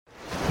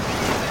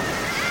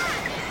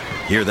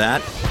Hear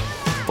that?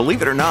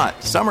 Believe it or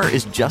not, summer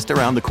is just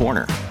around the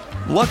corner.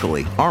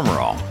 Luckily, Armor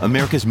All,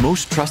 America's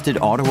most trusted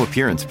auto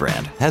appearance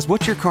brand, has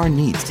what your car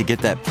needs to get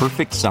that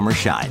perfect summer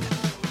shine.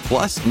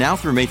 Plus, now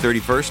through May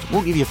 31st,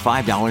 we'll give you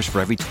 $5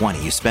 for every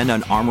 $20 you spend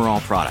on Armor All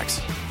products.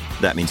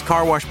 That means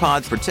car wash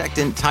pods,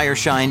 protectant, tire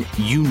shine,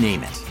 you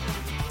name it.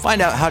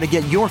 Find out how to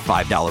get your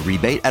 $5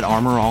 rebate at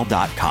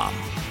armorall.com.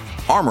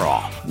 Armor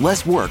All,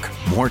 less work,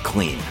 more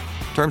clean.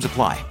 Terms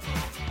apply.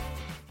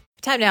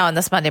 Time now on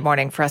this Monday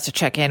morning for us to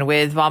check in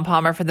with Vaughn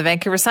Palmer from the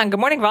Vancouver Sun.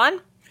 Good morning,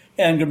 Vaughn.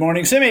 And good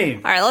morning, Simi.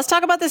 All right, let's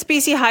talk about this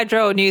BC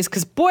Hydro news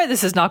because, boy,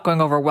 this is not going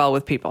over well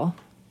with people.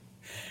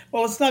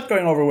 Well, it's not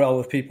going over well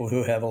with people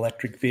who have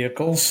electric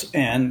vehicles.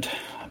 And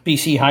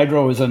BC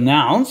Hydro has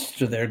announced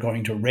they're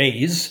going to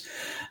raise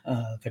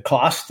the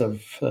cost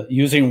of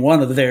using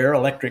one of their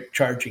electric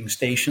charging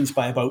stations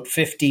by about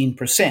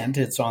 15%.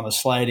 It's on a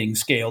sliding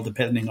scale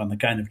depending on the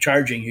kind of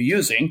charging you're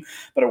using,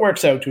 but it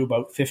works out to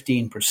about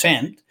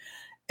 15%.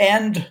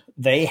 And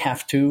they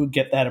have to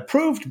get that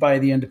approved by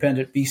the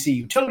independent BC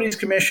Utilities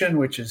Commission,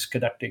 which is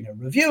conducting a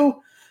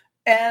review.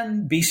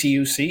 And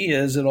BCUC,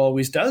 as it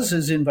always does,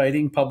 is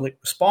inviting public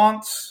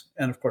response.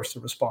 And of course, the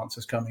response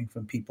is coming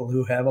from people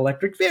who have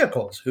electric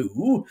vehicles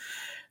who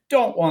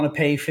don't want to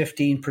pay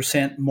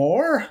 15%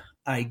 more.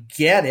 I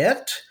get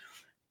it.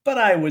 But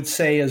I would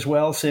say as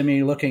well,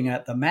 Simi, looking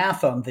at the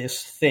math on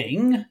this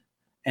thing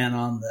and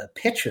on the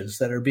pitches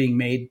that are being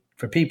made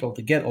for people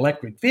to get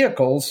electric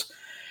vehicles,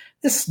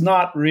 this is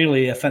not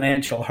really a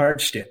financial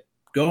hardship.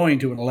 Going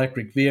to an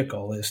electric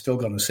vehicle is still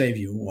going to save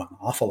you an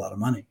awful lot of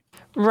money.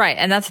 Right.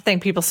 And that's the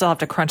thing. People still have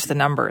to crunch the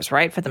numbers,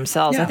 right, for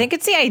themselves. Yeah. I think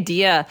it's the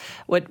idea.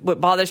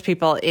 What bothers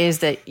people is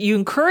that you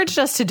encouraged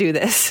us to do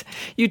this.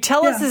 You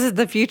tell us this is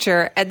the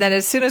future. And then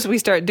as soon as we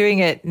start doing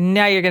it,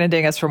 now you're going to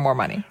ding us for more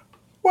money.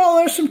 Well,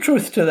 there's some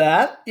truth to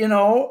that. You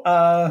know,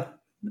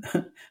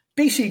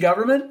 BC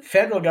government,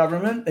 federal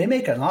government, they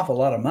make an awful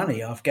lot of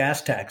money off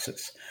gas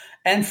taxes.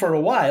 And for a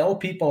while,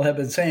 people have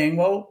been saying,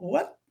 well,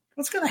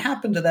 what's going to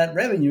happen to that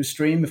revenue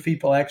stream if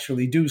people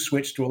actually do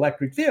switch to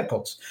electric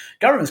vehicles?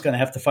 Government's going to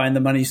have to find the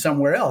money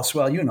somewhere else.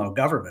 Well, you know,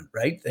 government,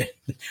 right?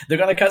 They're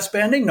going to cut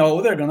spending?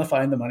 No, they're going to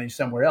find the money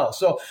somewhere else.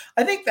 So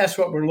I think that's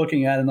what we're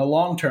looking at in the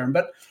long term.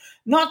 But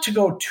not to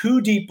go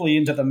too deeply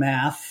into the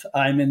math,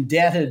 I'm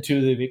indebted to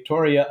the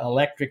Victoria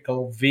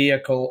Electrical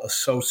Vehicle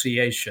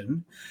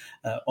Association,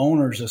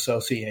 Owners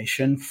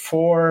Association,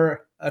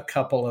 for a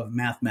couple of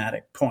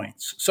mathematic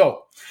points.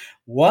 So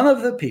one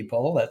of the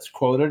people that's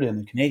quoted in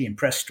the Canadian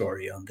Press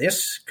story on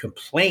this,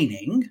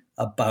 complaining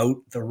about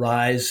the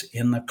rise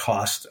in the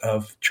cost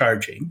of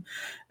charging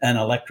an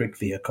electric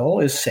vehicle,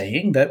 is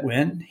saying that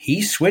when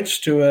he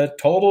switched to a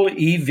total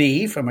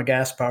EV from a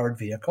gas-powered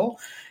vehicle,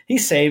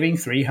 he's saving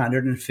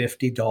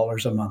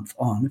 $350 a month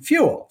on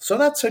fuel. So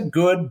that's a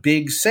good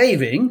big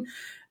saving,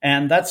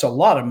 and that's a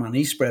lot of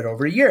money spread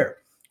over a year.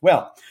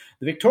 Well,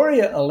 the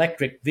Victoria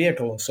Electric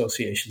Vehicle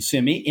Association,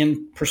 Simi,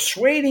 in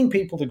persuading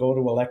people to go to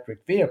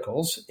electric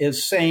vehicles,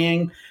 is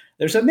saying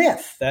there's a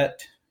myth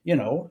that, you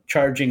know,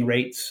 charging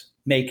rates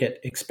make it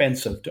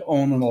expensive to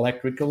own an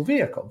electrical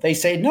vehicle. They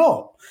say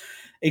no.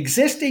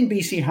 Existing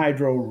BC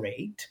Hydro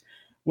rate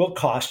will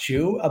cost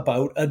you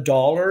about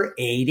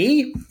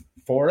 $1.80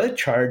 for a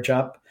charge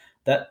up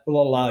that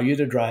will allow you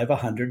to drive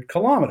 100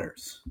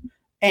 kilometers.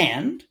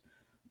 And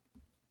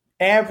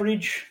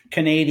average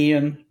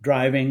Canadian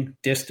driving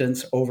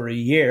distance over a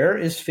year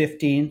is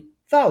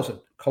 15,000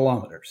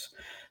 kilometers.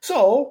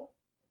 So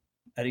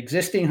at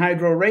existing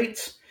hydro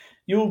rates,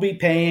 you'll be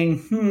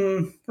paying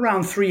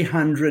around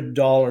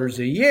 $300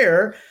 a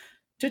year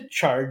to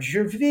charge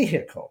your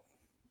vehicle.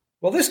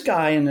 Well, this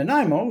guy in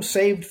Nanaimo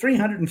saved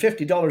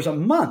 $350 a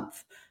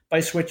month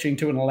by switching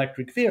to an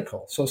electric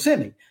vehicle. So,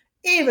 Simi,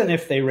 even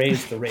if they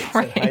raise the rates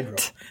at hydro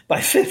by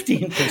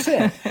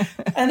 15%,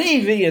 an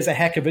EV is a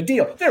heck of a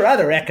deal. There are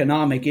other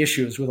economic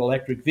issues with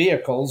electric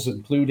vehicles,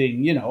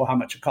 including, you know, how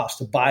much it costs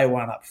to buy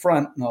one up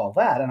front and all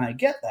that. And I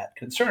get that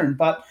concern.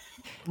 But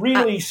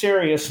really,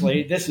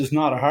 seriously, this is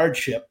not a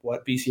hardship,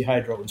 what BC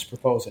Hydro is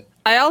proposing.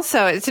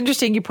 It's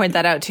interesting you point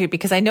that out, too,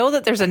 because I know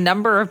that there's a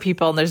number of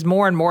people, and there's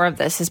more and more of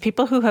this, is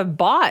people who have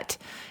bought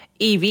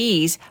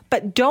EVs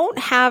but don't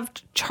have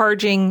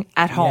charging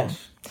at home.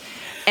 Yes.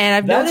 And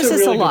I've noticed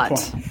this a lot.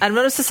 Point. I've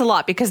noticed this a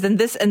lot because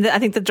then I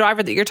think the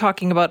driver that you're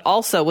talking about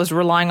also was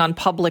relying on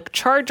public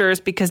chargers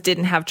because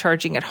didn't have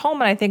charging at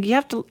home. And I think you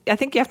have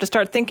to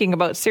start thinking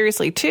about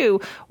seriously too,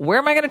 where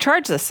am I going to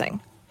charge this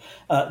thing?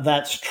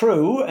 That's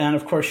true. And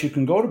of course, you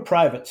can go to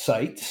private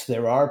sites.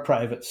 There are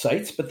private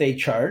sites, but they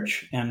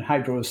charge. And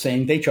Hydro is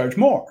saying they charge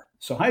more.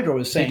 So Hydro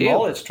is saying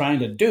all it's trying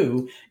to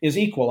do is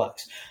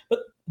equalize. But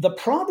the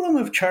problem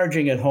of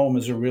charging at home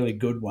is a really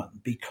good one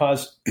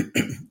because,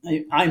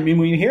 I mean,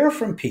 we hear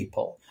from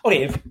people,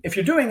 okay, if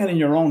you're doing it in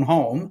your own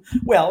home,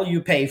 well,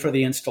 you pay for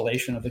the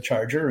installation of the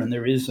charger and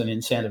there is an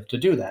incentive to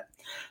do that.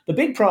 The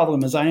big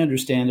problem, as I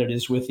understand it,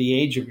 is with the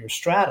age of your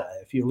strata.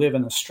 If you live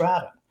in a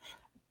strata,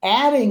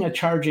 adding a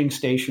charging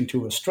station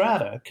to a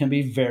strata can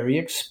be very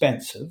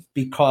expensive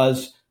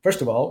because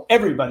First of all,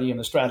 everybody in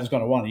the strata is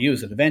going to want to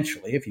use it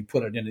eventually if you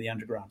put it into the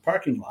underground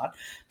parking lot.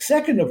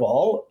 Second of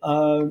all,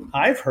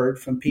 I've heard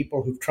from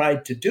people who've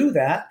tried to do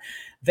that.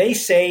 They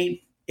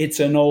say it's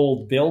an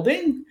old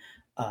building.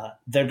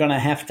 They're going to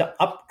have to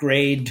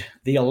upgrade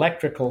the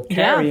electrical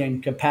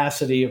carrying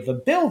capacity of the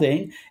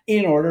building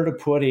in order to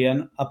put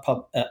in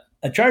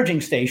a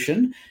charging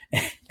station.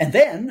 And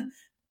then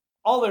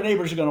all their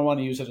neighbors are going to want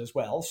to use it as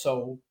well.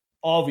 So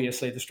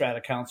obviously the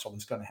Strata Council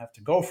is going to have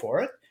to go for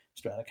it.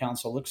 Strata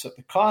Council looks at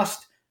the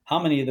cost. How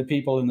many of the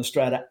people in the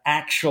Strata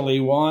actually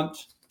want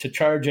to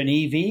charge an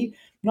EV?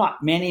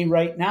 Not many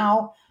right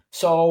now.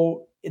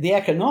 So the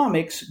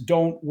economics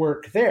don't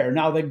work there.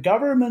 Now, the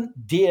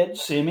government did,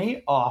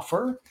 Simi,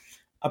 offer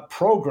a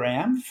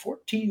program,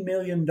 $14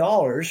 million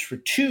for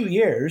 2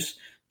 years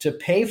to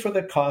pay for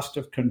the cost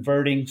of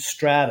converting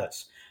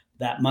stratas.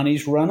 That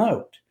money's run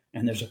out.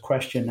 And there's a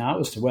question now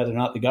as to whether or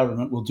not the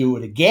government will do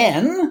it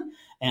again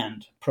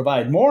and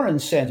provide more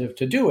incentive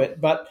to do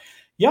it. But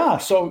yeah,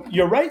 so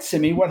you're right,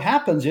 Simi. What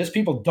happens is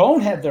people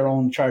don't have their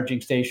own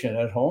charging station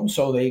at home,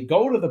 so they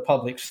go to the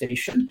public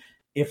station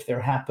if there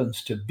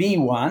happens to be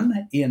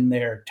one in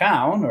their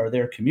town or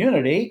their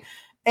community.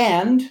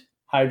 And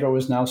Hydro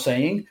is now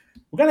saying,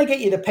 we're going to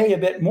get you to pay a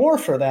bit more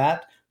for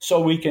that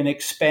so we can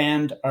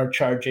expand our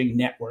charging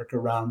network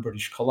around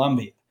British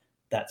Columbia.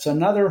 That's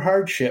another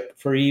hardship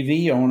for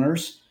EV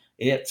owners.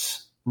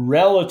 It's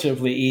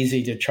relatively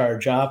easy to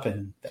charge up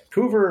in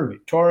Vancouver,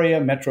 Victoria,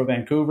 Metro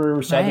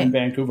Vancouver, Southern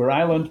Vancouver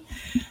Island.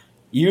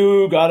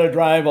 You got to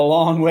drive a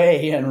long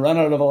way and run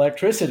out of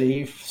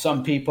electricity,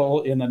 some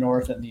people in the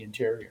north and the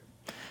interior.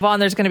 Vaughn,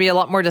 there's going to be a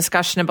lot more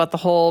discussion about the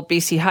whole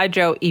BC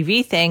Hydro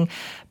EV thing.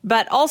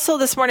 But also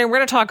this morning, we're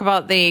going to talk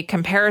about the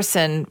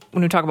comparison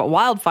when we talk about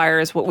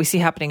wildfires, what we see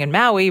happening in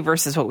Maui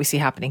versus what we see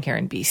happening here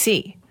in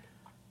BC.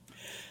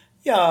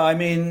 Yeah, I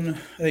mean,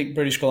 I think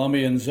British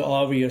Columbians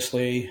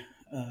obviously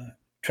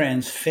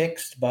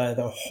transfixed by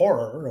the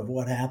horror of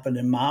what happened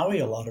in Maui.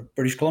 A lot of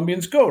British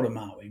Columbians go to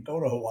Maui, go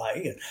to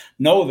Hawaii, and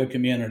know the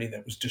community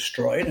that was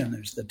destroyed. And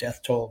there's the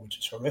death toll, which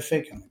is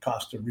horrific, and the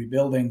cost of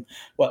rebuilding.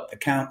 The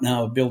count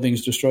now of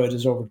buildings destroyed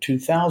is over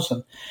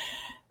 2,000.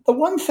 The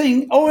one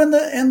thing,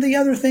 and the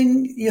other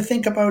thing you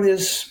think about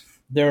is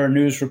there are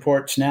news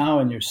reports now,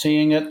 and you're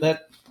seeing it,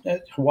 that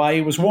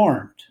Hawaii was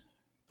warned.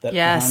 That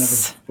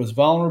yes. was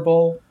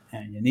vulnerable,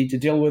 and you need to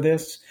deal with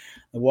this.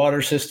 The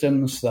water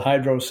systems, the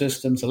hydro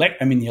systems, the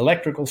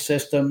electrical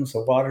systems,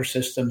 the water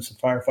systems, the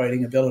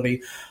firefighting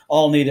ability,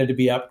 all needed to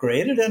be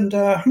upgraded. And,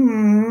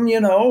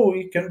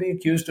 we can be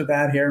accused of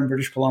that here in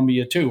British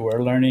Columbia, too.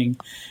 We're learning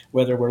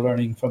whether we're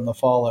learning from the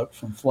fallout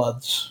from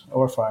floods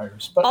or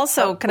fires. But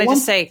also, can I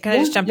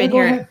just jump in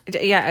here?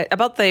 Yeah,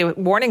 about the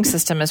warning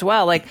system as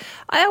well. Like,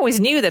 I always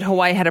knew that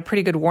Hawaii had a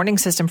pretty good warning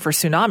system for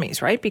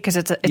tsunamis, right? Because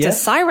it's a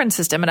siren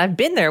system, and I've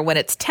been there when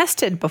it's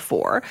tested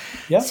before.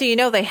 Yep.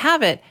 So they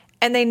have it.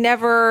 And they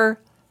never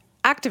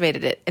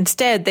activated it.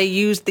 Instead, they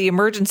used the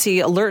emergency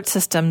alert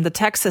system, the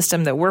tech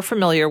system that we're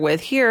familiar with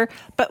here,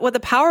 but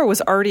the power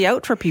was already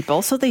out for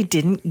people, so they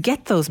didn't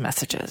get those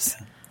messages.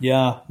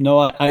 Yeah,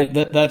 no,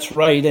 that's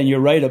right. And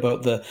you're right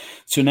about the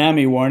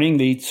tsunami warning.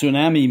 The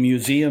Tsunami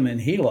Museum in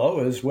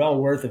Hilo is well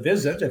worth a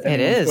visit if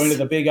anyone's going to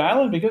the Big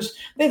Island, because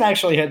they've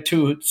actually had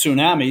 2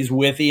 tsunamis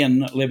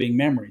within living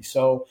memory.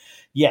 So,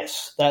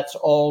 yes, that's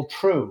all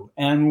true.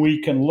 And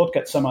we can look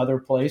at some other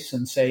place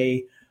and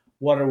say,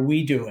 what are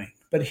we doing?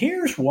 But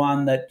here's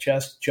one that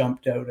just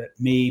jumped out at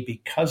me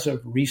because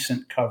of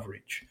recent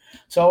coverage.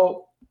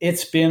 So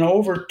it's been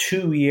over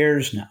 2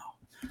 years now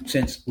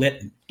since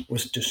Lytton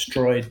was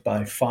destroyed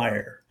by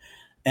fire.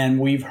 And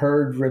we've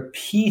heard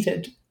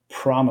repeated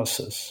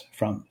promises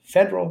from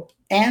federal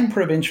and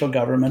provincial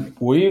government.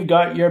 We've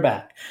got your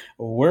back.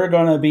 We're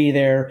going to be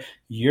there.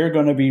 You're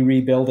going to be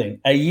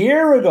rebuilding. A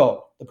year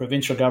ago, the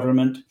provincial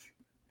government,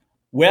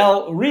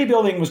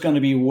 rebuilding was going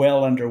to be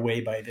well underway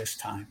by this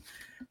time.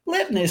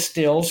 Lytton is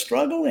still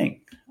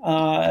struggling.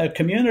 A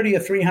community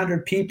of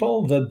 300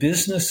 people, the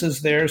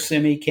businesses there,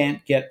 Simi,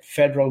 can't get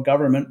federal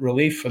government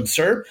relief from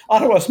CERB.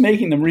 Ottawa's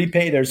making them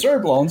repay their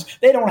CERB loans.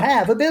 They don't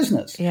have a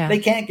business. Yeah. They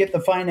can't get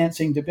the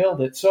financing to build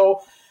it.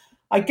 So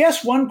I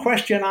guess one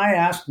question I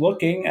asked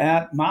looking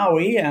at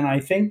Maui, and I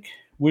think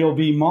we'll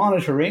be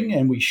monitoring,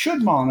 and we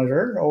should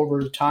monitor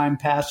over time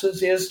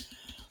passes, is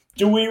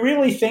do we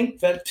really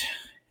think that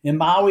in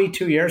Maui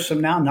 2 years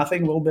from now,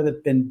 nothing will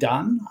have been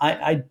done?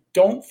 I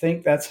don't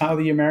think that's how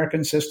the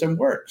American system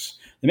works.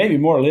 There may be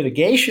more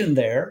litigation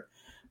there,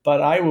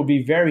 but I will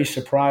be very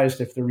surprised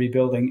if the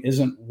rebuilding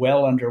isn't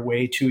well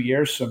underway 2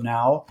 years from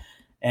now.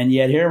 And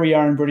yet here we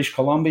are in British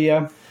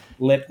Columbia.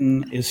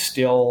 Lytton is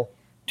still,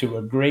 to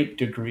a great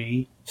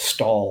degree,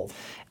 stalled.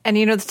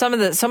 And so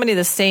many of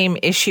the same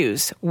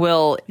issues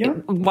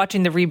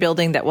watching the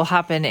rebuilding that will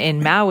happen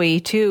in Maui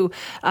too.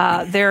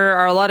 There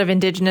are a lot of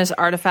Indigenous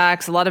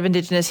artifacts, a lot of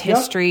Indigenous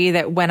history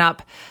that went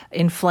up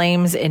in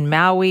flames in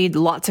Maui.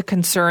 Lots of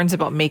concerns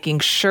about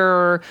making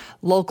sure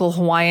local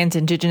Hawaiians,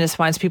 Indigenous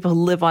Hawaiians, people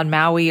who live on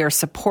Maui are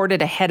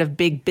supported ahead of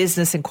big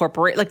business and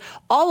corporate. Like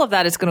all of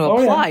that is going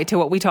to apply to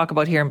what we talk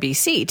about here in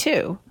BC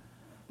too.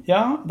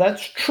 Yeah,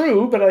 that's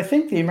true. But I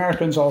think the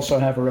Americans also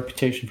have a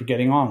reputation for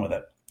getting on with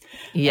it.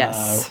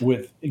 Yes.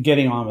 With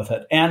getting on with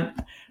it. And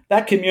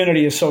that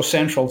community is so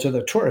central to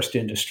the tourist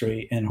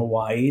industry in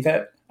Hawaii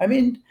that, I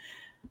mean,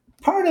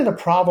 part of the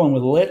problem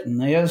with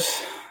Lytton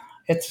is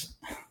it's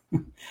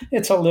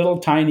a little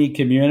tiny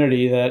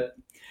community that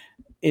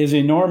is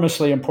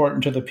enormously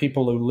important to the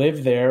people who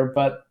live there,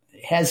 but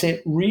has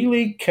it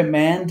really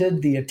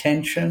commanded the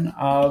attention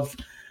of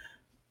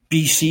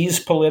BC's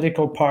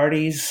political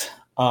parties,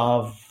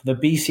 of the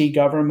BC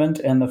government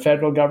and the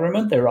federal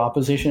government? There are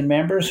opposition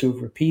members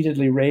who've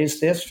repeatedly raised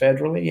this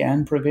federally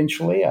and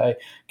provincially. I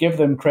give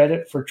them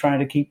credit for trying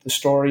to keep the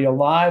story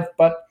alive.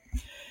 But,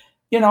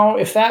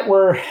 if that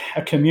were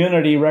a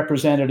community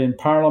represented in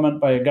Parliament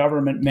by a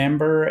government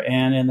member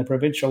and in the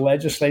provincial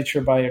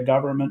legislature by a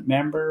government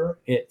member,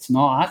 it's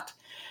not.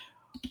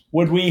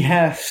 Would we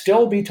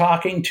still be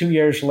talking 2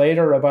 years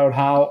later about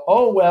how,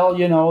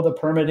 the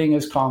permitting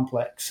is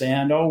complex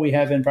and, we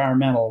have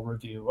environmental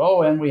review,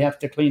 and we have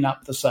to clean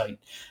up the site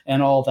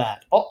and all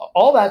that?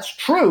 All that's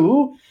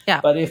true,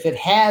 yeah. But if it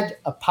had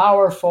a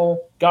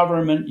powerful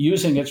government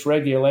using its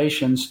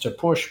regulations to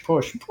push,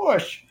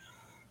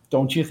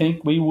 don't you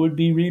think we would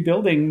be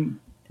rebuilding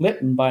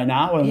Lytton by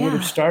now and would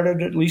have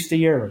started at least a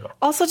year ago?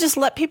 Also, just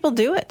let people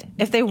do it.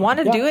 If they want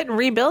to do it and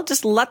rebuild,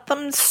 just let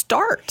them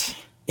start.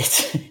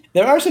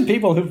 There are some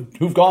people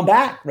who've gone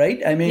back,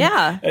 right? I mean,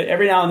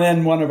 every now and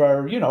then one of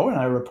our,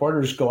 our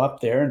reporters go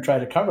up there and try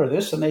to cover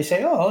this, and they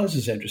say, "Oh, this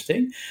is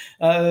interesting.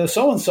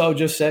 So-and-so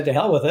just said to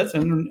hell with it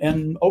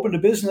and opened a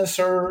business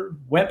or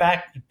went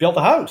back, built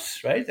a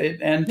house," right?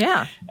 And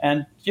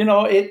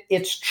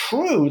it's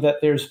true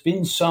that there's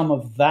been some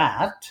of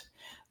that,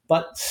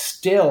 but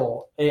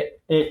still,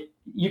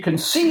 you can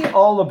see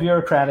all the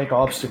bureaucratic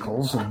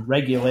obstacles and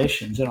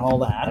regulations and all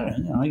that.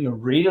 And, you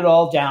read it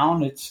all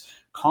down. It's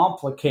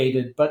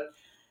complicated, but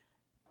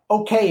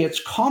okay,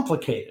 it's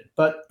complicated.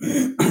 But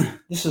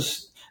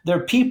there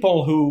are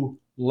people who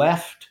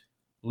left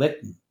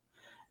Lytton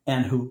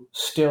and who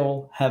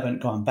still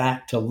haven't gone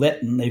back to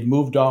Lytton. They've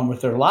moved on with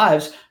their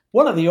lives.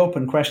 One of the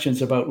open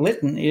questions about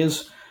Lytton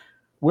is,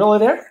 will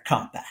it ever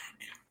come back?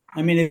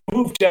 I mean, if you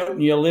moved out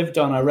and you lived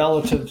on a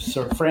relative's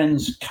or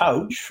friend's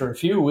couch for a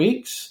few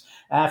weeks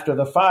after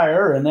the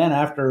fire, and then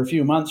after a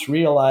few months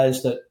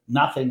realized that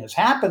nothing is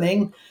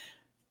happening,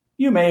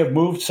 you may have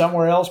moved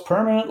somewhere else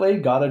permanently,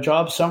 got a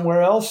job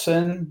somewhere else,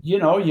 and, you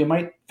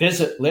might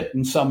visit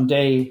Lytton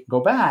someday, go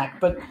back.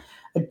 But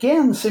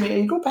again,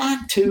 you go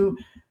back to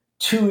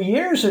 2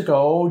 years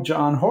ago,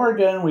 John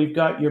Horgan, we've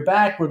got your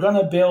back. We're going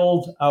to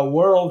build a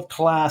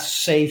world-class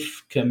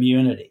safe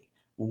community.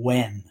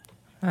 When?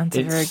 That's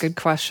a very good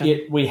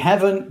question. We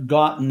haven't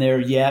gotten there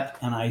yet,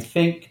 and I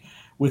think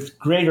with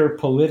greater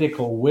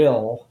political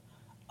will,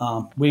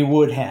 we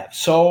would have.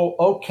 So,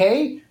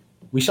 okay,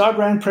 we saw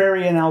Grand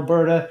Prairie in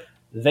Alberta.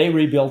 They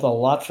rebuilt a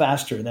lot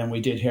faster than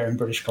we did here in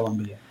British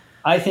Columbia.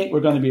 I think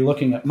we're going to be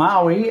looking at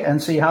Maui and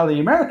see how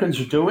the Americans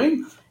are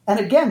doing. And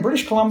again,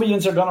 British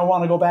Columbians are going to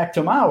want to go back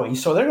to Maui,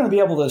 so they're going to be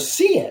able to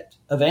see it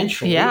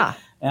eventually. Yeah.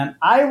 And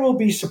I will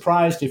be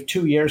surprised if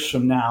 2 years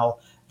from now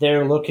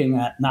they're looking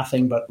at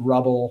nothing but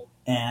rubble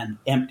and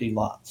empty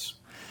lots.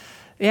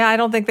 Yeah, I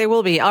don't think they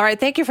will be. All right,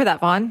 thank you for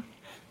that, Vaughn.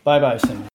 Bye-bye, Cindy.